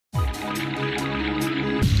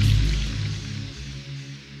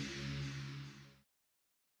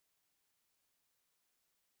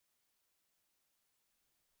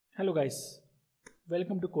Hello guys,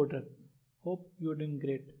 welcome to Coder. Hope you're doing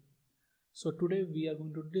great. So today we are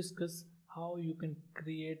going to discuss how you can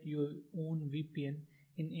create your own VPN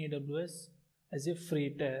in AWS as a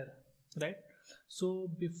free tier, right? So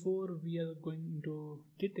before we are going into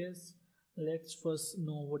details, let's first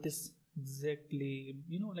know what is exactly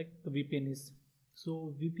like the VPN is.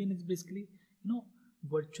 So VPN is basically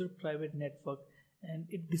virtual private network, and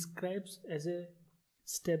it describes as a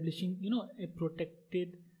establishing a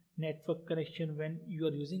protected network connection when you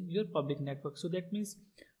are using your public network. So that means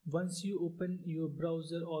once you open your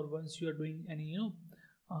browser, or once you are doing any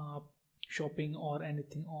shopping or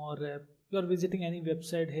anything, or you are visiting any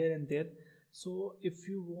website here and there, so if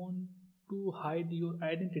you want to hide your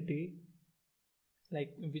identity,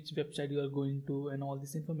 like which website you are going to and all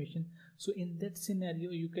this information, so in that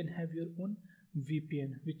scenario you can have your own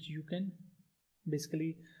VPN, which you can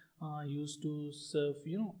basically use to serve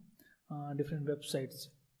different websites,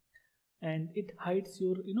 and it hides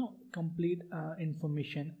your complete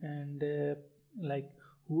information, and like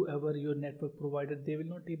whoever your network provider, they will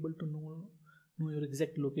not able to know your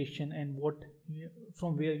exact location and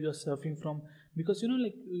from where you are surfing from, because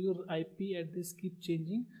like your IP address keep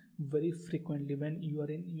changing very frequently when you are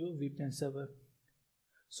in your VPN server.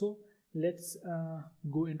 So let's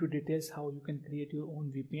go into details how you can create your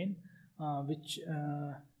own VPN, which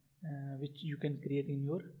you can create in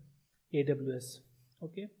your AWS.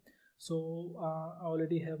 Okay, so I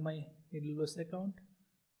already have my AWS account.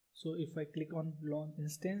 So if I click on launch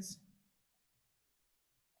instance,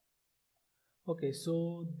 okay,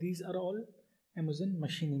 so these are all Amazon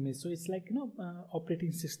machine image. So it's like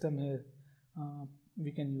operating system here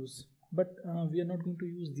we can use, but we are not going to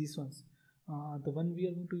use these ones. The one we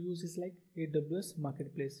are going to use is like AWS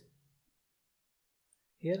Marketplace.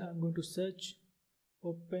 Here I'm going to search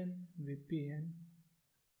OpenVPN,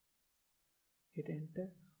 hit enter.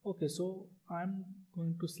 Okay, so I'm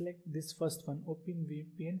going to select this first one,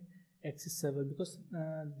 OpenVPN access server, because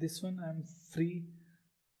this one I'm free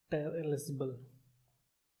tier eligible.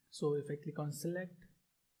 So if I click on select,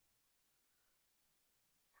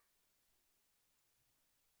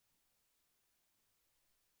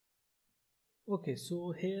 okay,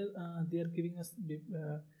 so here they are giving us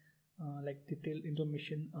like detailed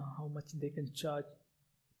information how much they can charge,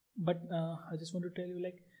 but I just want to tell you,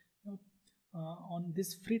 like on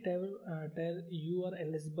this free tier you are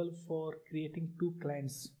eligible for creating 2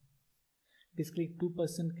 clients. Basically 2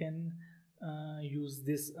 person can use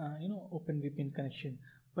this OpenVPN connection,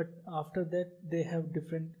 but after that they have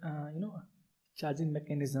different charging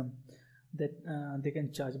mechanism that they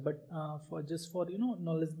can charge, but for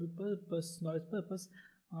knowledge purpose,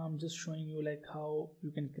 I'm just showing you like how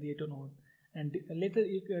you can create your own, and later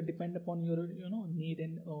you can depend upon your need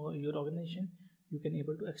and your organization, you can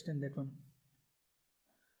able to extend that one.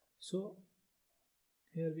 So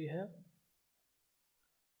here we have,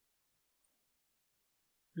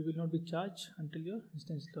 you will not be charged until your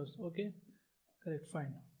instance closed. Okay, correct,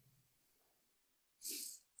 fine.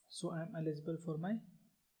 So I am eligible for my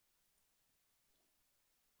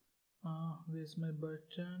where's my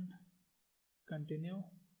button, continue.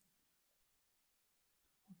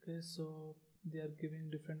 Okay, so they are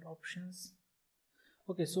giving different options.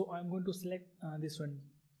 Okay, so I'm going to select this one,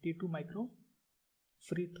 T2 micro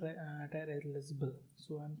free tier eligible.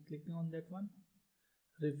 So I'm clicking on that one,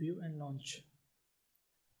 review and launch.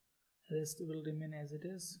 Rest will remain as it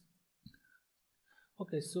is.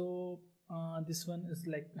 Okay, so this one is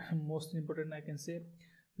like most important, I can say,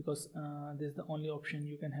 because this is the only option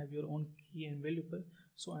you can have your own key and valuable.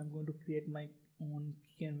 So I'm going to create my own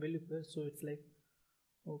key and valuable. So it's like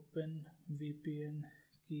OpenVPN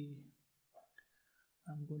key.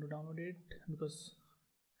 I'm going to download it, because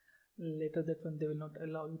later that one they will not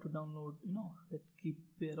allow you to download that key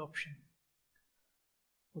pair option.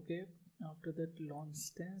 Okay, after that launch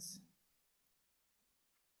instance,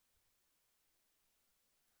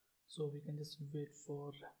 so we can just wait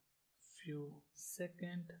for few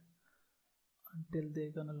seconds until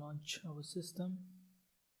they're gonna launch our system.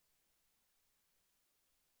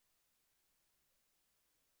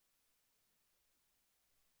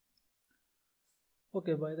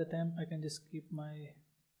 Okay, by the time I can just keep my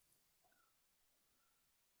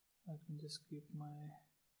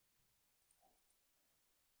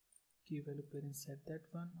key value pair inside that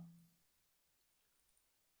one.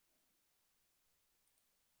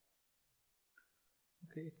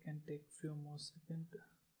 Okay, it can take few more seconds.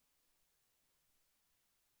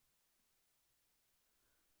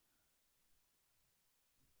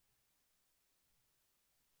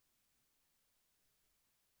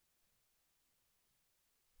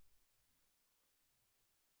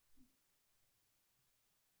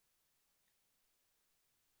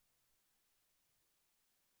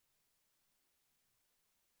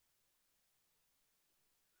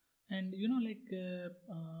 And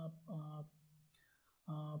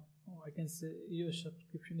I can say your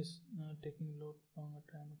subscription is taking longer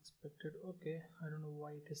time expected. Okay, I don't know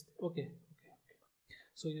why it is. Okay.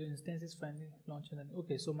 So your instance is finally launched and running.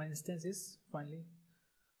 Okay, so my instance is finally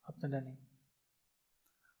up and running.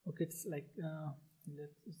 Okay, it's like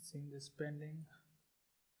let's see the spending.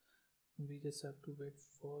 We just have to wait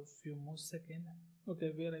for a few more seconds.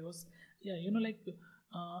 Okay, where I was, yeah,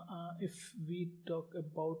 if we talk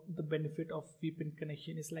about the benefit of VPN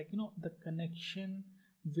connection, it's like the connection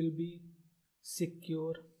will be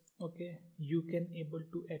secure. Okay, you can able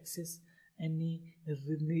to access any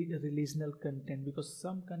relational content, because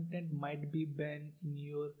some content might be banned in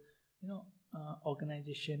your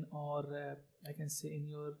organization, or I can say in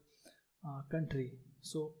your country.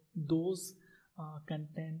 So those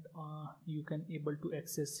content you can able to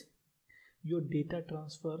access. Your data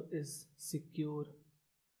transfer is secure.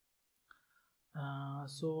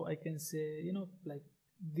 So I can say like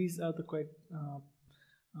these are the quite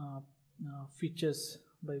features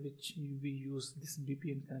by which we use this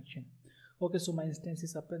VPN connection. Okay, so my instance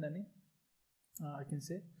is up and running. I can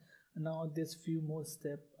say now there's few more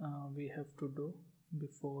steps we have to do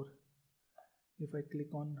before. If I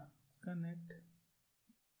click on connect,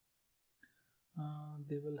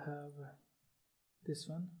 they will have this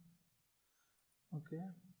one. Okay,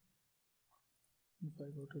 if I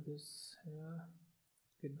go to this here,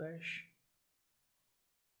 git bash,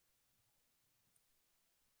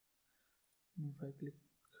 if I click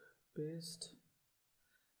paste,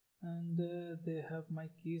 and they have my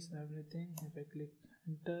keys, everything. If I click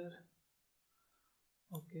enter,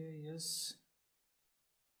 okay, yes,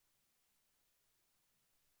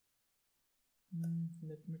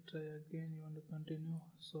 let me try again. You want to continue?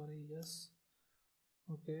 Sorry, yes,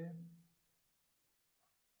 okay.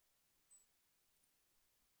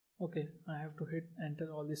 Okay, I have to hit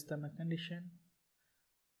enter all this term and condition.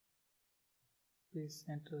 Please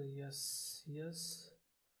enter yes.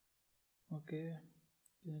 Okay,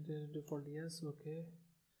 default yes. Okay,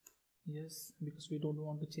 yes, because we don't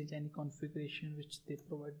want to change any configuration which they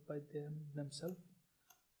provide by themselves.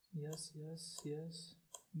 Yes.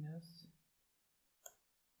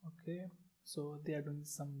 Okay, so they are doing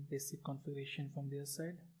some basic configuration from their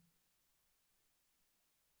side.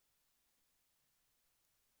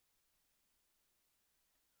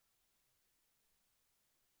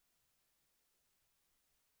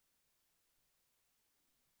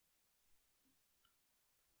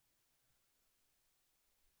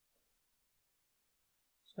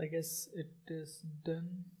 So I guess it is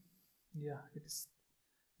done. Yeah, it is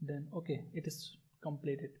done. Okay, it is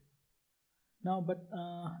completed now. But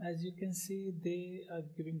as you can see, they are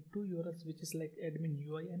giving two URLs, which is like admin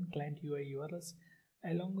UI and client UI URLs.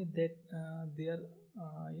 Along with that, they are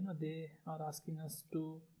they are asking us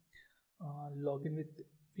to log in with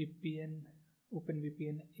VPN,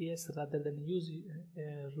 OpenVPN AS rather than use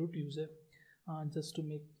root user, just to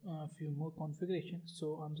make a few more configurations.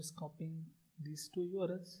 So I'm just copying these two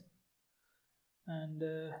URLs, and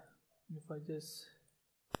if I just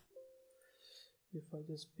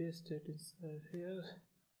paste it inside here.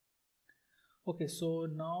 Okay, so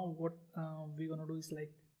now what we're gonna do is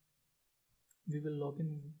like we will log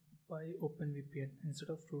in by OpenVPN instead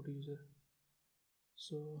of root user.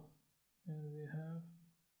 So here we have,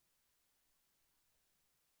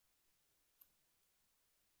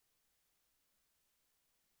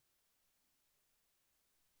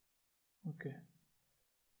 okay,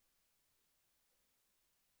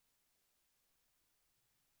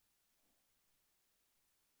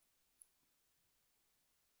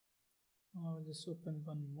 I'll just open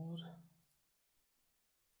one more.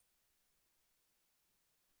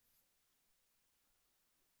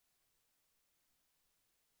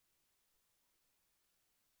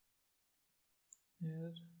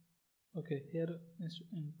 Here, okay, here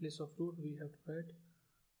in place of root we have to write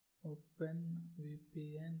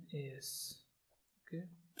OpenVPN AS. Okay,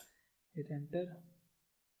 hit enter.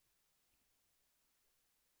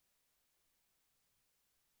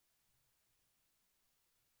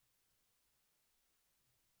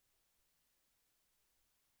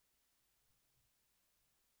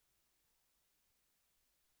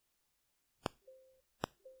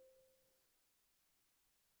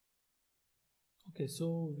 Okay,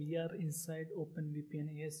 so we are inside OpenVPN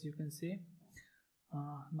AS. You can see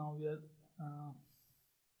now we are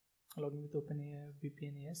logging with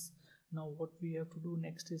OpenVPN AS. Now what we have to do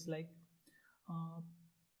next is like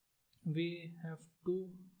we have to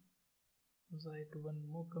write one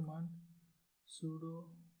more command, sudo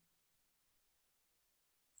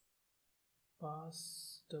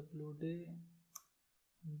pass wd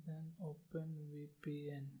and then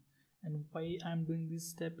OpenVPN. And why I'm doing this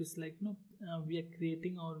step is like, we are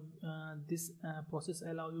creating, or this process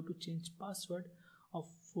allow you to change password of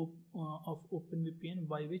OpenVPN,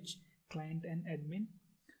 by which client and admin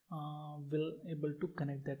will able to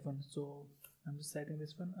connect that one. So I'm just setting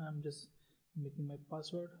this one. I'm just making my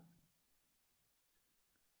password.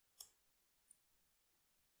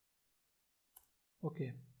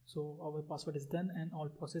 Okay, so our password is done and all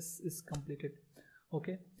process is completed.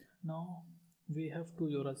 Okay, now we have two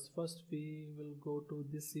URLs. First we will go to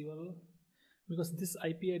this URL, because this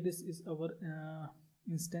IP address is our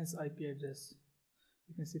instance IP address.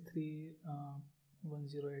 You can see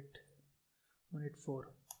 3.108.184,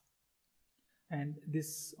 and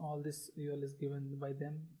all this URL is given by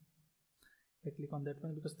them. I click on that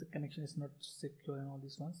one because the connection is not secure and all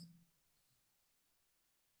these ones.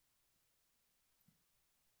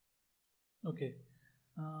 Okay,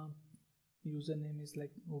 username is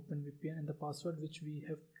like OpenVPN, and the password which we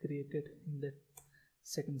have created in that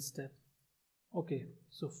second step. Okay,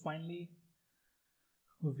 so finally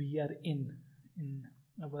we are in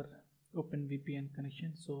our OpenVPN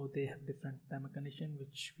connection. So they have different timer connection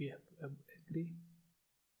which we have to agree.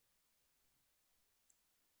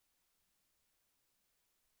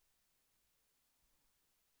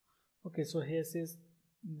 Okay, so here says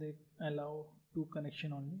they allow 2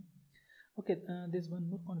 connection only. Okay, there's one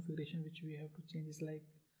more configuration which we have to change. Is like,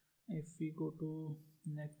 if we go to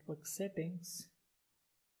network settings,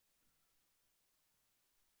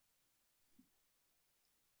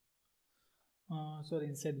 sorry,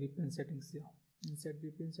 inside VPN settings. Yeah, inside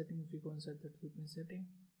VPN settings, if we go inside that VPN setting,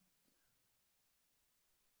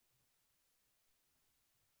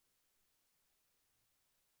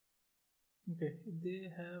 okay, they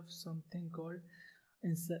have something called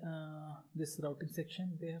this routing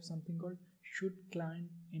section. They have something called, should client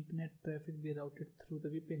internet traffic be routed through the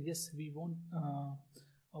VPN? Yes, we want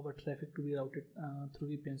our traffic to be routed through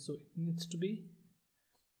VPN, so it needs to be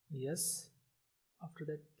yes. After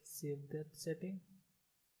that, save that setting,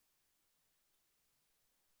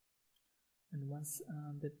 and once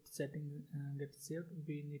that setting gets saved,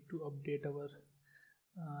 we need to update our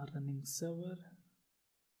running server.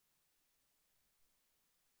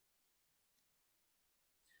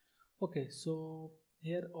 Okay, so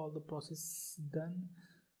here all the process done.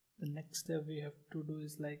 The next step we have to do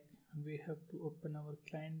is like, we have to open our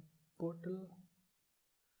client portal.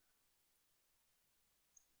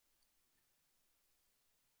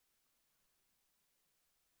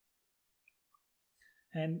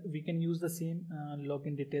 And we can use the same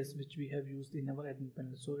login details which we have used in our admin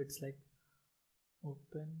panel. So it's like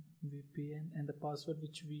OpenVPN and the password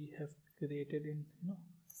which we have created in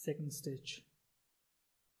second stage.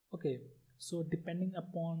 Okay, so depending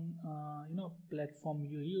upon platform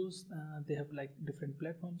you use, they have like different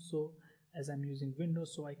platforms. So as I'm using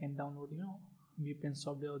Windows, so I can download VPN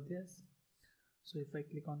software of this. So if I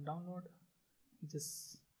click on download, it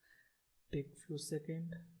just take few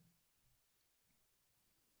seconds.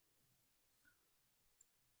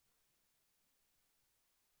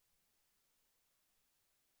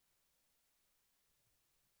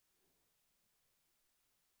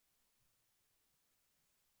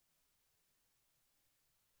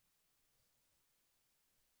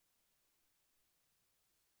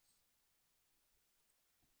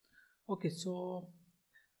 Okay, so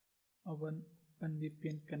our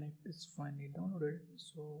OpenVPN Connect is finally downloaded.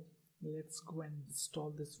 So let's go and install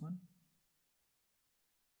this one.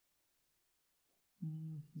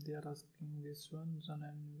 They are asking this one, run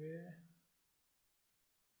anywhere.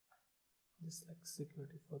 This like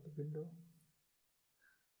security for the window.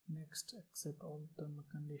 Next, accept all term and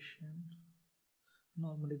condition.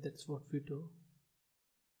 Normally that's what we do.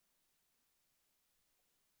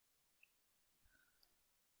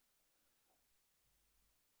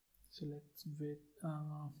 So let's wait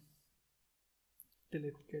till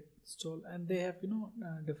it gets installed. And they have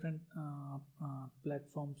different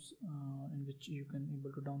platforms in which you can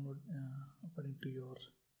able to download according to your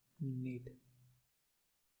need.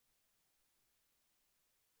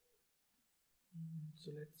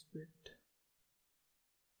 So let's wait.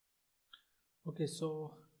 Okay,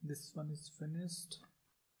 so this one is finished,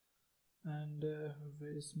 and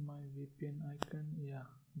where is my VPN icon? Yeah,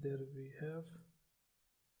 there we have.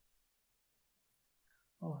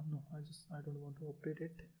 Oh no, I don't want to update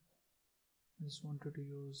it. I just wanted to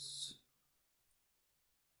use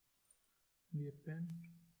VPN.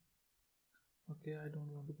 Okay, I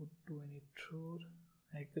don't want to do any true.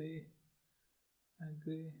 Agree.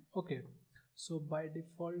 Okay, so by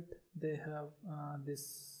default they have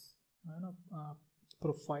this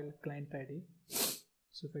profile client ID.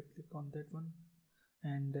 So if I click on that one,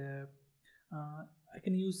 and I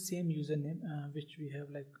can use same username which we have,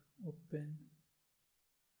 like OpenVPN,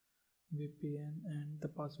 and the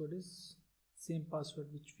password is same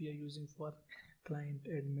password which we are using for client,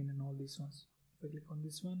 admin, and all these ones. If I click on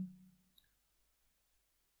this one,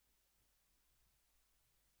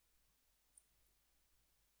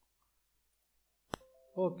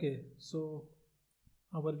 okay, so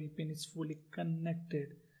our VPN is fully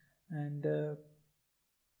connected, and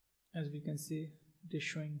as we can see, it is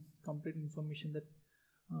showing complete information that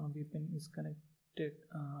VPN is connected.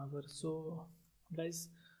 So guys,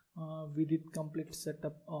 we did complete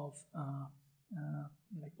setup of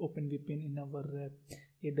like OpenVPN in our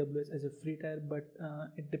AWS as a free tier, but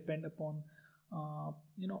it depend upon how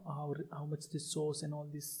much resource and all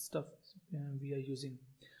this stuff we are using.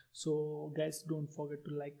 So guys, don't forget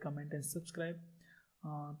to like, comment, and subscribe.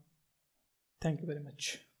 Thank you very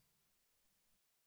much.